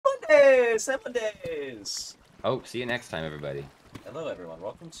Hey, 7 days! Oh, see you next time, everybody. Hello, everyone.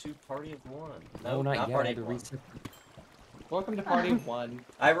 Welcome to Party of One. No, No, not not yet. Party I of had to One. reset. Welcome to Party of One.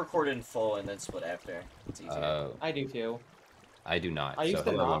 I recorded in full and then split after. It's easier. Oh, I do too. I do not. I used So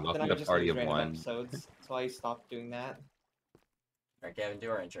to hello, not, and then welcome I to just Party use of random One. episodes, so I stopped doing that. Alright, Gavin, do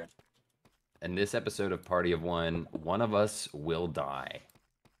our intro. In this episode of Party of One, one of us will die.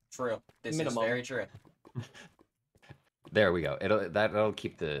 True. This Minimum. is very true. There we go. That'll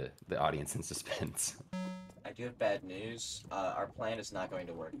keep the audience in suspense. I do have bad news. Our plan is not going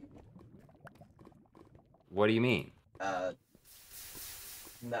to work. What do you mean? No,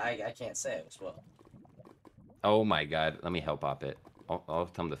 I can't say it as well. Oh my god, let me help op it. I'll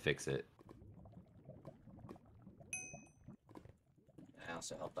tell him to fix it. I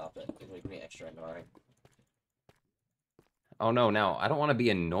also helped out, but it would make me extra annoying. Oh no, now I don't want to be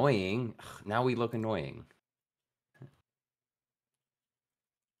annoying. Ugh, now we look annoying.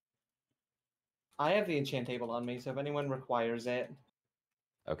 I have the enchant table on me, so if anyone requires it.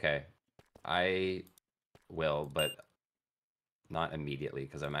 Okay, I will, but not immediately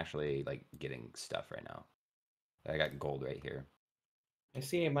because I'm actually like getting stuff right now. I got gold right here. I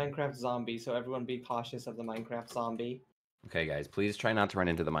see a Minecraft zombie, so everyone be cautious of the Minecraft zombie. Okay, guys, please try not to run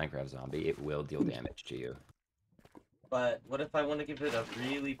into the Minecraft zombie. It will deal damage to you. But what if I want to give it a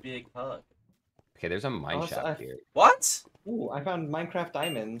really big hug? Okay, there's a mine Also, shaft here. What? Ooh, I found Minecraft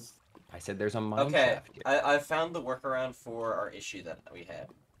diamonds. I said there's a mine Okay, shaft here. I found the workaround for our issue that we had.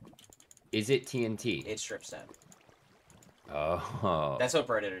 Is it TNT? It strips down. Oh. That's what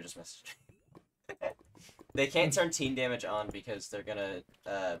Brodator just messaged. They can't turn team damage on because they're gonna,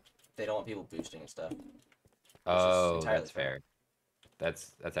 they don't want people boosting and stuff. Oh, that's fair.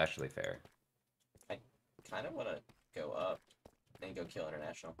 That's actually fair. I kind of want to go up and go kill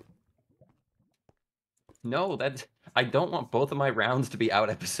International. No, I don't want both of my rounds to be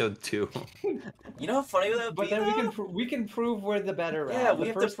out episode 2. You know how funny that would But be, then though? we can prove we're the better round. Yeah, we the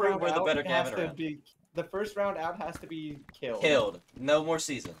have to first prove round we're the out better has Gavin to round. be the first round out has to be killed. Killed. No more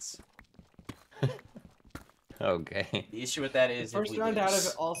seasons. Okay. The issue with that The is first if we round out lose.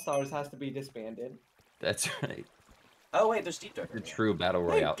 of All Stars has to be disbanded. That's right. Oh wait, there's Deep Dark. The true battle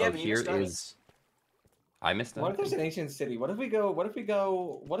royale. Hey, Gavin, oh, you here missed is. diamonds. I missed What if that. there's an ancient city? What if we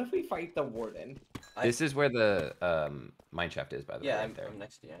fight the warden? This is where the mine shaft is, by the way. Yeah, Right there. I'm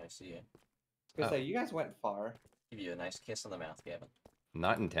next to you. I see you. Because Oh. you guys went far. Give you a nice kiss on the mouth, Gavin.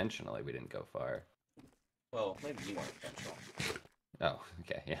 Not intentionally. We didn't go far. Well, maybe you weren't intentional. Oh,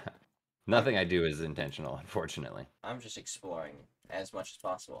 okay, yeah. Nothing I do is intentional, unfortunately. I'm just exploring as much as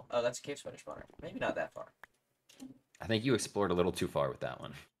possible. Oh, that's a cave spider spawner. Maybe not that far. I think you explored a little too far with that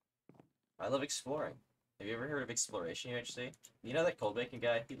one. I love exploring. Have you ever heard of Exploration UHC? You know that cold bacon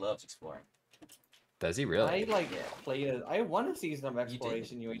guy? He loves exploring. Does he really? I won a season of You did.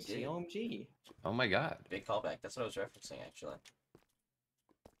 Exploration You UHC. did. OMG. Oh my god. Big callback. That's what I was referencing, actually.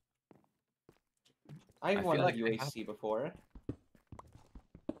 I've won feel a like I have- UHC before.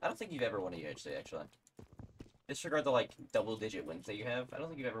 I don't think you've ever won a UHC, actually. Disregard the, like, double-digit wins that you have. I don't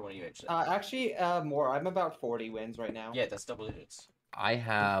think you've ever won a UHC. Actually, more. I'm about 40 wins right now. Yeah, that's double digits. I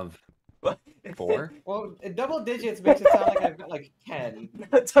have What? 4. Well, double digits makes it sound like I've got like 10.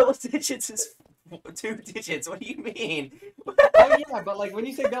 Double digits is 2 digits. What do you mean? Oh yeah, but like when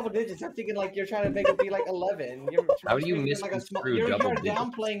you say double digits, I'm thinking like you're trying to make it be like 11. How do you making it like misconstrue you're double digits?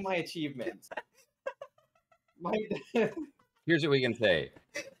 downplaying my achievements. Here's what we can say.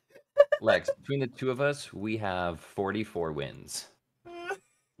 Lex, between the two of us, we have 44 wins.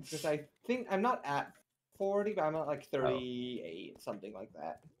 Because I think I'm not at 40, but I'm at like 38, something like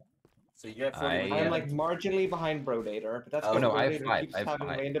that. So you have 40 wins. I'm like marginally behind Brodator, but that's Oh, because no, I have Brodator 5. keeps I have having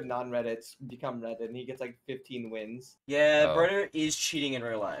 5. random non-Reddits become Reddit, and he gets like 15 wins. Yeah, Oh. Brodator is cheating in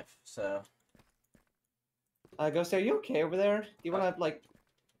real life, so... Ghost, are you okay over there? Do you want to like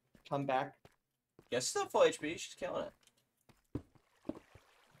come back? Guess still full HP. She's killing it.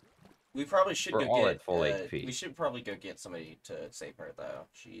 We probably should We're go all get. at full HP. We should probably go get somebody to save her though.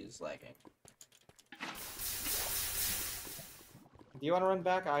 She is lagging. Do you want to run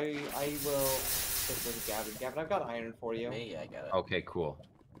back? I will stick with Gavin. Gavin, I've got iron for you. Me, I got it. Okay, cool.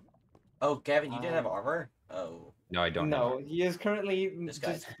 Oh, Gavin, you didn't have armor? Oh. No, I don't No, know. he is currently This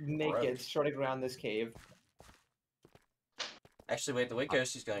guy's just naked, strutting around this cave. Actually, wait. The way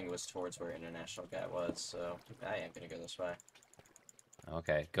Ghaosty's going was towards where International guy was, so I am gonna go this way.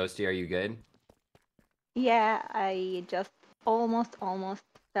 Okay. Ghosty, are you good? Yeah, I just almost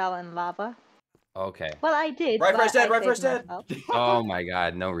fell in lava. Okay. Well, I did. Right but first dead, I right first saved dead. myself. Oh my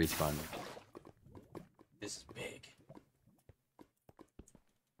god, no respawn. This is big.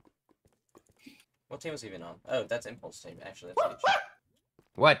 What team was he even on? Oh, that's Impulse team. Actually, that's huge.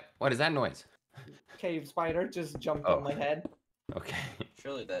 What? What is that noise? Cave spider just jumped Oh. on my head. Okay.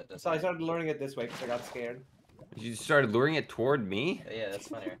 Surely that doesn't. So I started luring it this way because I got scared. You started luring it toward me? Yeah, that's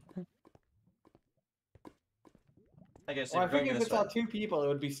funnier. I guess Well, I if we're going figured if this it saw way. 2 people, it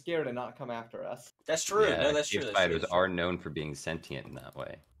would be scared and not come after us. That's true. Yeah, No, that's cave true. That's spiders true. That's true. are known for being sentient in that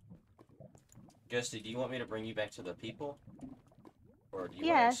way. Ghosty, do you want me to bring you back to the people? Or do you want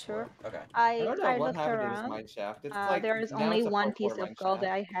Yeah, to explore? sure. Okay. I don't know I what looked happened to around. this mine shaft. It's like There is now only it's a one parkour piece of mine gold shaft.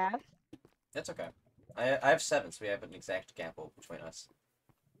 that I have. That's okay. I have 7, so we have an exact gap between us.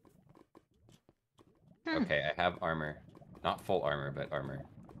 Okay, I have armor. Not full armor, but armor.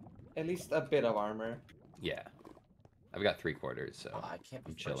 At least a bit of armor. Yeah. I've got 3/4, so Oh, I can't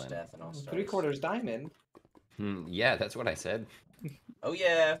be I'm first chilling. death and all stars. 3/4 diamond. Yeah, that's what I said. Oh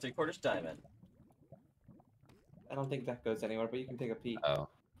yeah, 3/4 diamond. I don't think that goes anywhere, but you can take a peek. Oh.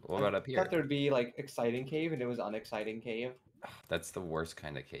 What about up I here? thought there'd be like exciting cave, and it was unexciting cave. That's the worst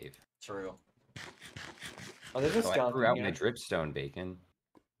kind of cave. True. Oh, there's a Oh, I skeleton threw out here. my dripstone, Bacon.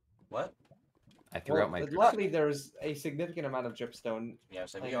 What? I threw Well, out my luckily, there's a significant amount of dripstone. Yeah,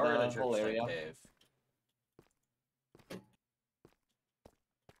 so we Like are in a the whole dripstone area. cave.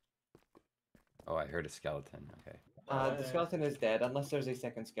 Oh, I heard a skeleton. Okay. The skeleton is dead, unless there's a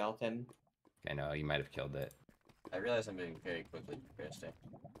second skeleton. I know, you might have killed it. I realize I'm moving very quickly, Christy.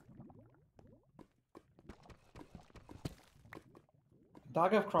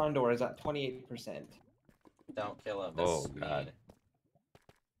 Dog of Krondor is at 28%. Don't kill him. That's Oh, God. mean.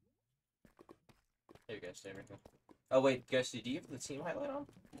 Here you go, stay right here. Oh wait, Ghosty, do you have the team highlight on?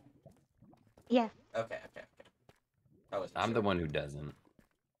 Yeah. Okay. I wasn't I'm sure. the one who doesn't.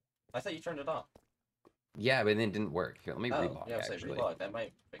 I thought you turned it on. Yeah, but then it didn't work. Here, let me Oh, relog, yeah, say actually. relog. That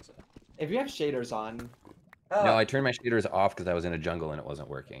might fix it. If you have shaders on, No, I turned my shaders off because I was in a jungle and it wasn't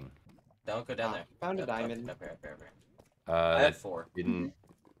working. Don't go down there. found a Up, diamond. Up here. I That have 4. didn't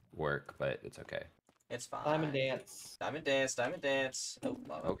work, but it's okay. It's fine. Diamond dance. Diamond dance. Oh,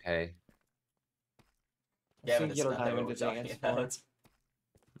 lava. Okay. Yeah, but it's Singular not that diamond what to we're talking dance about. for.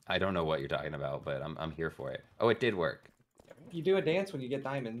 I don't know what you're talking about, but I'm here for it. Oh, it did work. You do a dance when you get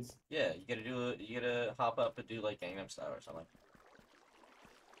diamonds. Yeah, you gotta hop up and do like Gangnam Style or something.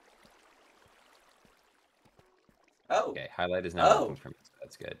 Oh, Okay, highlight is now Oh. open for me, so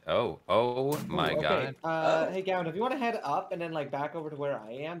that's good. Oh my Ooh, okay. god. Oh. Hey, Gavin, if you want to head up and then like back over to where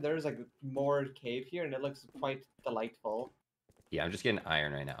I am, there's like more cave here, and it looks quite delightful. Yeah, I'm just getting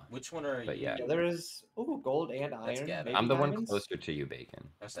iron right now. which one are But you? yeah. Yeah, there is gold and That's iron. Gavin. Maybe I'm the diamonds? one closer to you, Bacon.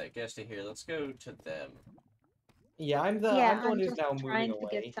 I was like, guess to here. Let's go to them. Yeah, I'm the Yeah, I'm the one who's just now moving trying to away.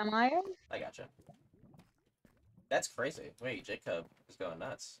 get some iron. I gotcha. That's crazy. Wait, Jacob is going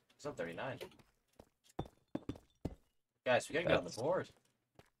nuts. He's on 39. Guys, we gotta get on the That's- board.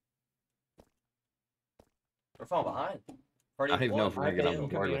 We're falling behind. Party I don't even know if we're gonna get on the Come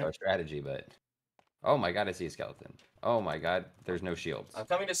board with here. our strategy, but oh my god, I see a skeleton. Oh my god, there's no shields. I'm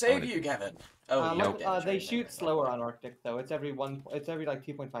coming to save gonna- you, Gavin. Oh, you Look, don't damage they right shoot there. slower on Arctic though. It's every like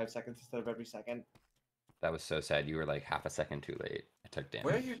 2.5 seconds instead of every second. That was so sad. You were like half a second too late. I took damage.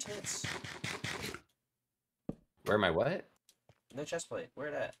 Where are your tits? Where am I? What? No chest plate. Where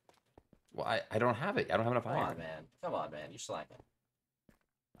it at? Well, I don't have it. I don't have enough Come iron. on, man. Come on, man. You're slacking.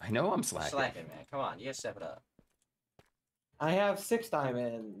 I know I'm You're slacking. slacking, man. Come on. You gotta step it up. I have 6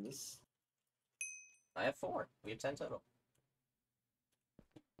 diamonds. I have 4. We have 10 total.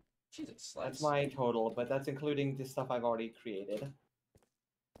 Jesus, That's my total, but that's including the stuff I've already created.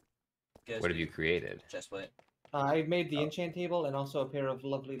 What have you created? Chest plate. I've made the Oh. enchant table and also a pair of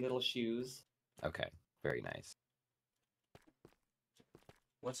lovely little shoes. Okay, very nice.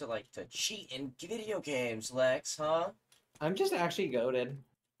 What's it like to cheat in video games, Lex, huh? I'm just actually goated.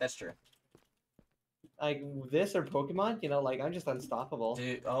 That's true. Like this or Pokemon, you know, like I'm just unstoppable.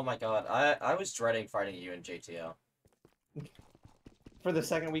 Dude, oh my god. I was dreading fighting you in JTO. For the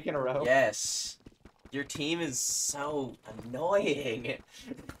second week in a row. Yes. Your team is so annoying.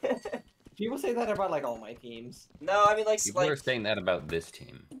 People say that about like all my teams. No, I mean like People are saying that about this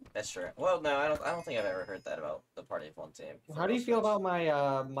team. That's true. Well, no, I don't think I've ever heard that about the Party of One team. How do you feel about my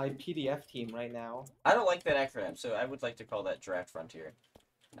my PDF team right now? I don't like that acronym, so I would like to call that Draft Frontier.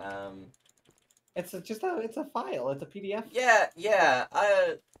 It's it's a file. It's a PDF. Yeah.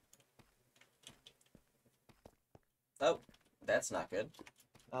 Oh, that's not good.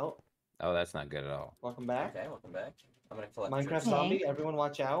 Oh, Oh, that's not good at all. welcome back. Okay, welcome back. I'm gonna collect Minecraft dripstone. zombie. Everyone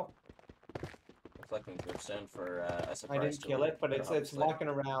watch out. I'm collecting dripstone for a surprise. I didn't kill tool it, but for it's harvest later. walking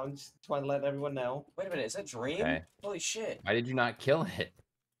around. Just want to let everyone know. Wait a minute, is that Dream? Okay. Holy shit! Why did you not kill it?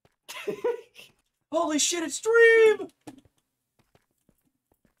 Holy shit, it's Dream!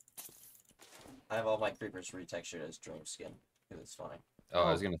 I have all my creepers retextured as Dream skin because it's funny. Oh,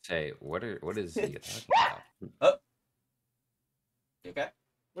 I was Oh. gonna say, what is he talking about? Oh. You okay?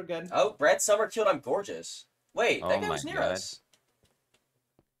 We're good. Oh, Brad Summer killed I'm Gorgeous. Wait, that Oh guy my was near God. us.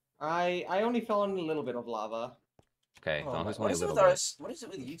 I only fell in a little bit of lava. Okay, as Oh long my, as it's what only a is it with little bit. us? What is it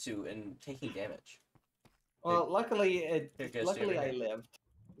with you two and taking damage? Well, luckily Here, Ghost, luckily over I here. lived,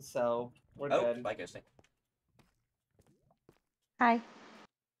 so we're Oh, good. bye, Ghosty. Hi.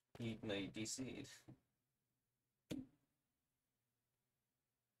 No, you DC'd.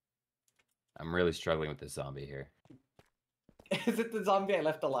 I'm really struggling with this zombie here. Is it the zombie I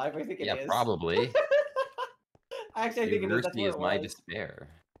left alive? I think it Yeah, is. probably. Actually, I think it is. That's Diversity where is it my was. despair.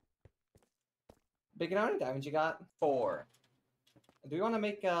 Bacon, how many diamonds you got? 4. Do we want to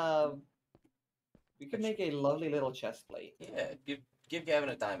make We could make a lovely little chest plate. Yeah, give Gavin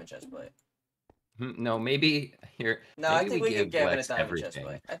a diamond chest plate. No, maybe here. No, maybe I think we give give Gavin a Lex diamond chest everything.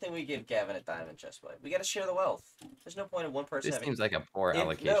 plate. I think we give Gavin a diamond chest plate. We gotta share the wealth. There's no point in one person This having. seems like a poor If,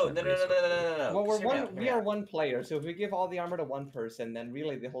 allocation no, of no, no, no, resources. no, no, no, no, no. Well, we're Hear me out, one. hear We me are out. one player, so if we give all the armor to one person, then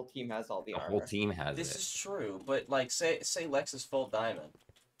really the whole team has all the The armor. whole team has This it. is true, but like, say Lex is full diamond,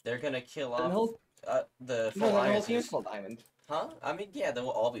 they're gonna kill Then off the whole, the no, full then the iron. whole team's full diamond. Huh? I mean, yeah, they will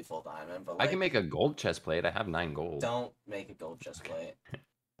all be full diamond, but I like, can make a gold chest plate. I have 9 gold. don't make a gold chest plate.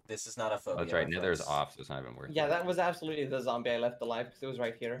 This is not a phobia. Oh, that's right. Nether's reference. off, so it's not even worth Yeah, it. that was absolutely the zombie I left alive because it was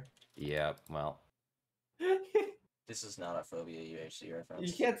right here. Yeah, well, This is not a phobia UHC reference.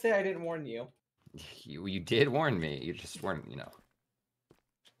 You can't say I didn't warn you. you did warn me. You just weren't,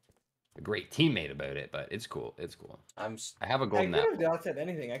 a great teammate about it, but it's cool. It's cool. I have a I golden could apple. have not said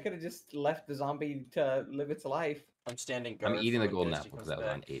anything. I could have just left the zombie to live its life. I'm standing guard. I'm eating the for when golden Ghosty apple because comes that was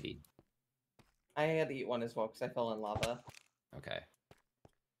on back. 80. I had to eat one as well because I fell in lava. Okay.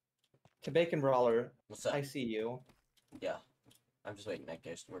 To Bacon Brawler, What's up? I see you. Yeah. I'm just waiting at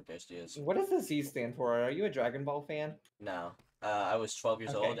Ghost where Ghosty is. What does the Z stand for? Are you a Dragon Ball fan? No. I was 12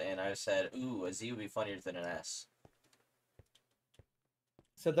 years Okay. old and I said, ooh, a Z would be funnier than an S.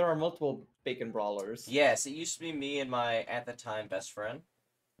 So there are multiple Bacon Brawlers. Yes, it used to be me and my, at the time, best friend.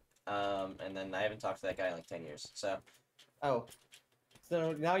 And then I haven't talked to that guy in like 10 years, so. Oh.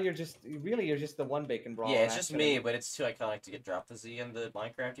 So now you're just the one Bacon Brawler. Yeah, it's just me, but it's too iconic to get dropped the Z in the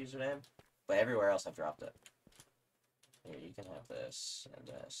Minecraft username. But everywhere else I've dropped it. Here, you can have this, and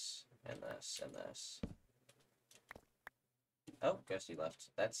this, and this, and this. Oh, Ghosty left.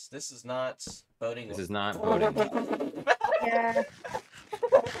 This is not voting. This is not voting. Yeah.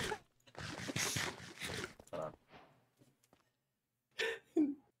 Hold on.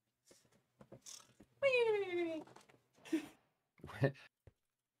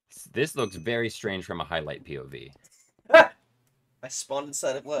 This looks very strange from a highlight POV. I spawned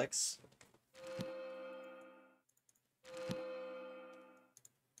inside of Lex.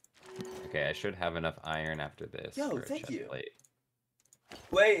 Okay, I should have enough iron after this. Yo, for a thank chest you. plate.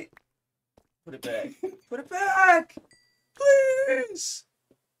 Wait. Put it back. Put it back! Please!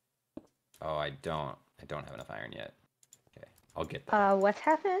 Oh, I don't have enough iron yet. Okay, I'll get that. What's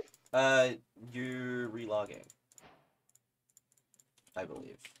happened? You're relogging. I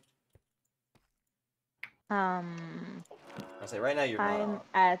believe. I say right now you're not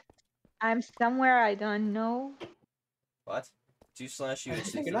on. I'm somewhere I don't know. What?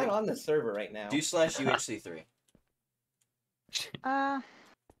 /UHC3. You're not on the server right now. /UHC3.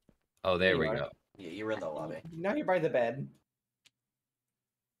 Oh, there we you are. go. Yeah, you were in the lobby. Now you're by the bed.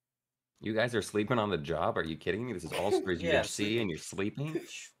 You guys are sleeping on the job? Are you kidding me? This is all for Yeah, I'm UHC and you're sleeping?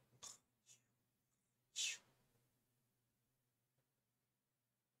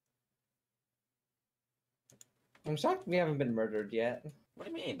 I'm shocked we haven't been murdered yet. What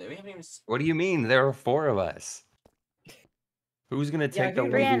do you mean? We haven't even. What do you mean? There are 4 of us. Who's gonna take the I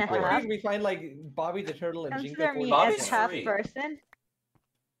Three and a figured half. we find like Bobby the Turtle and Consider Jinko. me Bobby's as half free. person.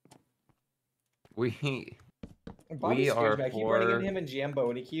 We Bobby scares are me. I keep running into 4 him in Jambo,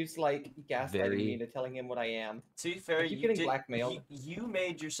 and he keeps like gaslighting very- me into telling him what I am. To be fair, I keep you getting did, blackmailed. You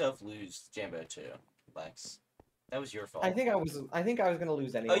made yourself lose Jambo too, Lex. That was your fault. I think I was gonna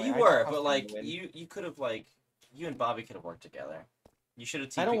lose anyway. Oh, you I were, trust but him like to win. you could have you and Bobby could have worked together. You should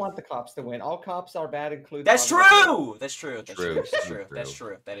have. I don't want the cops to win. All cops are bad, including. That's Bobby the Turtle. true. That's true. That's True, true. That's true, true. That's true.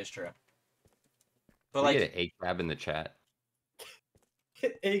 true. That is true. But we like, get a cab in the chat.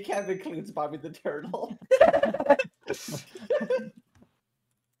 ACAB includes Bobby the Turtle.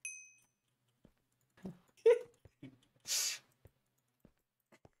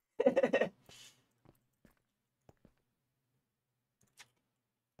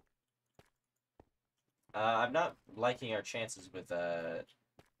 I'm not liking our chances with the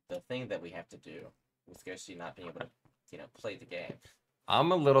thing that we have to do with Ghosty not being able to, play the game.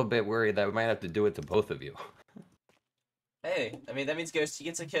 I'm a little bit worried that we might have to do it to both of you. Hey, I mean, that means Ghaosty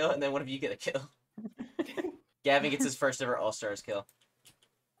gets a kill, and then one of you get a kill. Gavin gets his first ever All-Stars kill.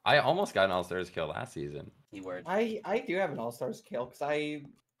 I almost got an All-Stars kill last season. Keyword. I do have an All-Stars kill because I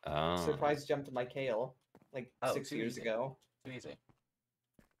Oh. surprise jumped to my Kale like Oh, 6 too years easy. ago. Too easy.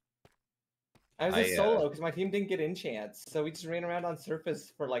 I was I, a solo because my team didn't get enchants, so we just ran around on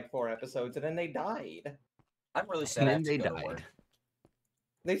surface for like 4 episodes, and then they died. I'm really sad And I then have to they go to died. work.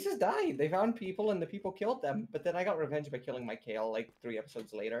 They just died. They found people, and the people killed them. But then I got revenge by killing my Kale like 3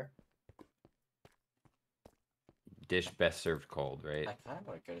 episodes later. Dish best served cold, right? I kind of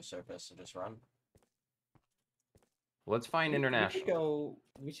want to go to surface and just run. Let's find We could international. go.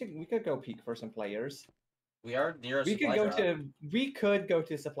 We could go peek for some players. We are near a We supply could go drop. to. We could go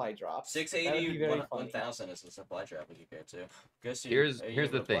to supply drops. That would be 680, very funny. 1000 is the supply drop we could go to. Ghaosty, Here's are you here's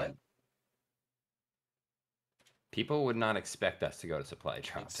able the to play? thing. People would not expect us to go to supply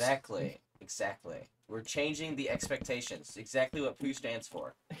drops. Exactly. Exactly. We're changing the expectations. Exactly what POO stands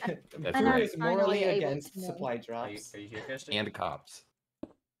for. That's And Who I'm is right. morally finally able against to move. supply Are you, drops? are you here, Ghaosty? And cops.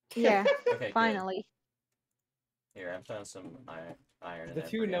 Yeah, Okay, good. finally. Here, I'm throwing some iron in The there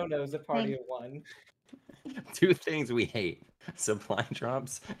two for you. no-nos, a party of one. Two things we hate: supply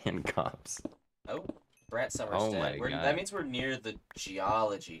drops and cops. Oh, Brett Summers Oh dead. my That God. means we're near the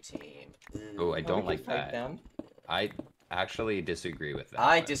Geology team. Oh, I Ugh. don't we like can fight that. them. I actually disagree with that.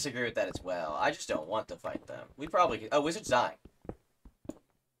 I one. disagree with that as well. I just don't want to fight them. We probably could. Oh, Wizard's dying.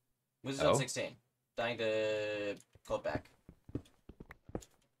 Wizard's Oh? on 16. Dying to cold back.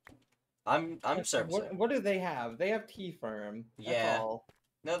 I'm servicing. What do they have? They have T-Firm. That's Yeah. all.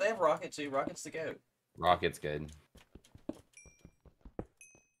 No, they have Rocket too. Rocket's the goat. Rocket's good.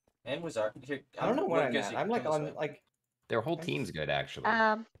 And Wizard. Here, I don't know where I'm Ghaosty, at. I'm like come this on way. like. Their whole team's good, actually.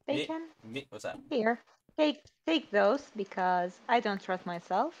 Bacon, What's that? here. Take those because I don't trust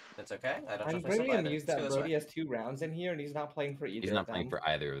myself. That's okay. I don't I'm trust myself really either. amused Let's go that this Brody way. has 2 rounds in here and he's not playing for either He's of not them. playing for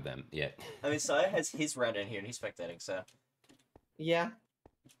either of them yet. I mean, Saya has his round in here and he's spectating, so. Yeah.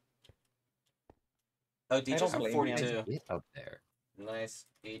 Oh, don't DJ's on blame him. 42. Get up there. Nice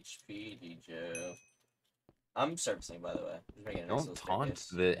HP, DJ. I'm servicing, by the way. Just making a nice Don't little taunt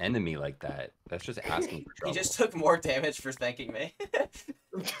staircase. the enemy like that. That's just asking for He trouble. just took more damage for thanking me.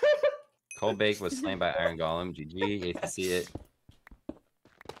 Cold Bake was slain by Iron Golem. GG. Hate to see it.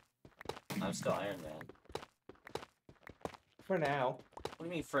 I'm still Iron Man. For now. What do you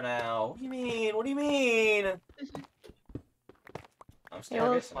mean for now? What do you mean? What do you mean? I'm It still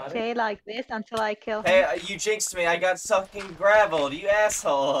will guessing. stay like this until I kill him. Hey, you jinxed me. I got fucking graveled, you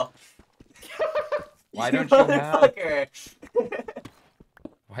asshole. Why You don't you have? motherfucker.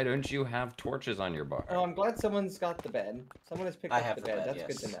 Why don't you have torches on your bar? Oh, I'm glad someone's got the bed. Someone has picked I up have the the bed. bed, That's yes.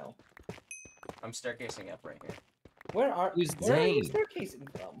 good to know. I'm staircasing up right here. Where are you Zane? staircasing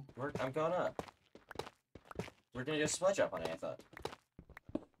from? I'm going up. We're gonna do a split up on it, I thought.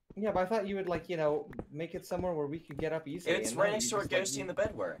 Yeah, but I thought you would like, make it somewhere where we could get up easily. It's and right no, next you to where just, like, Ghosty and the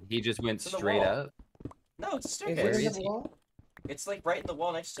bed were. He just went To the straight wall. up. No, it's a Is staircase. there Where in is the he? wall? It's like right in the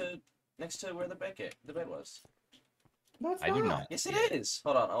wall next to where the bed was. No, it's I do not. Yes, see it is.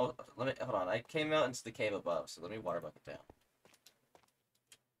 Hold on. Hold on. I came out into the cave above, so let me water bucket down.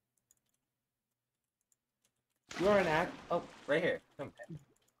 You are an act. Oh, Right here. Come.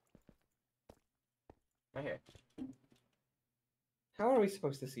 Right here. how are we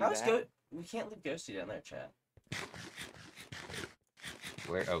supposed to see How's that? We can't leave Ghosty down there, chat.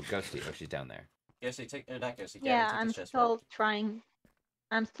 Where? Oh, Ghosty. Oh, she's down there. Ghosty, take not Ghosty. Yeah, Gavin, take I'm this chest still back. trying.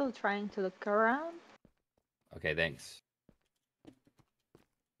 I'm still trying to look around. Okay, thanks.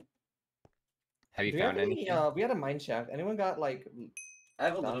 Have you Do we have found any? anything? We had a mine shaft. Anyone got like? I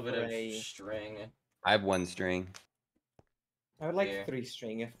have a stuff little bit for of a- string. I have 1 string. I would like Here. 3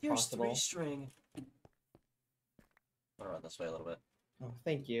 string if Here's possible. 3 string. I'm gonna run this way a little bit. Oh,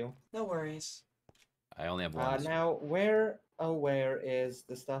 thank you. No worries. I only have 1 string. Now, where is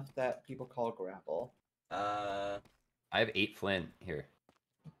the stuff that people call grapple? I I have 8 flint here.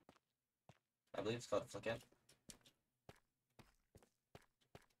 believe it's called flick it.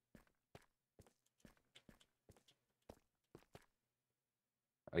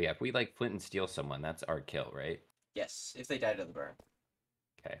 Oh yeah, if we like flint and steal someone, that's our kill, right? Yes, if they die to the burn.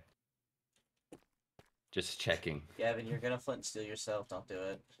 Okay. Just checking. Gavin, you're gonna flint and steal yourself. Don't do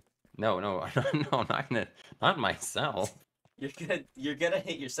it. No, no, no, not myself. You're gonna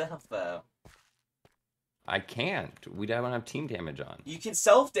hit yourself though. I can't. We don't have team damage on. You can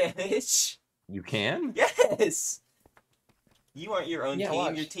self damage. You can? Yes. You aren't your own Yeah, team.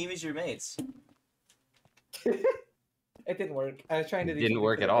 watch. Your team is your mates. It didn't work. I was trying to. It do didn't something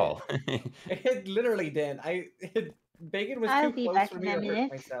work for at the all. bit. It literally did. Bacon was I'll too be close back for in me a to hurt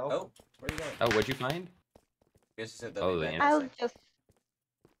minute. myself. Oh, where are you going? Oh, what'd you find? Because you said they'll Oh, be the back in a ant- I'll sec. just.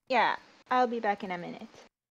 Yeah, I'll be back in a minute.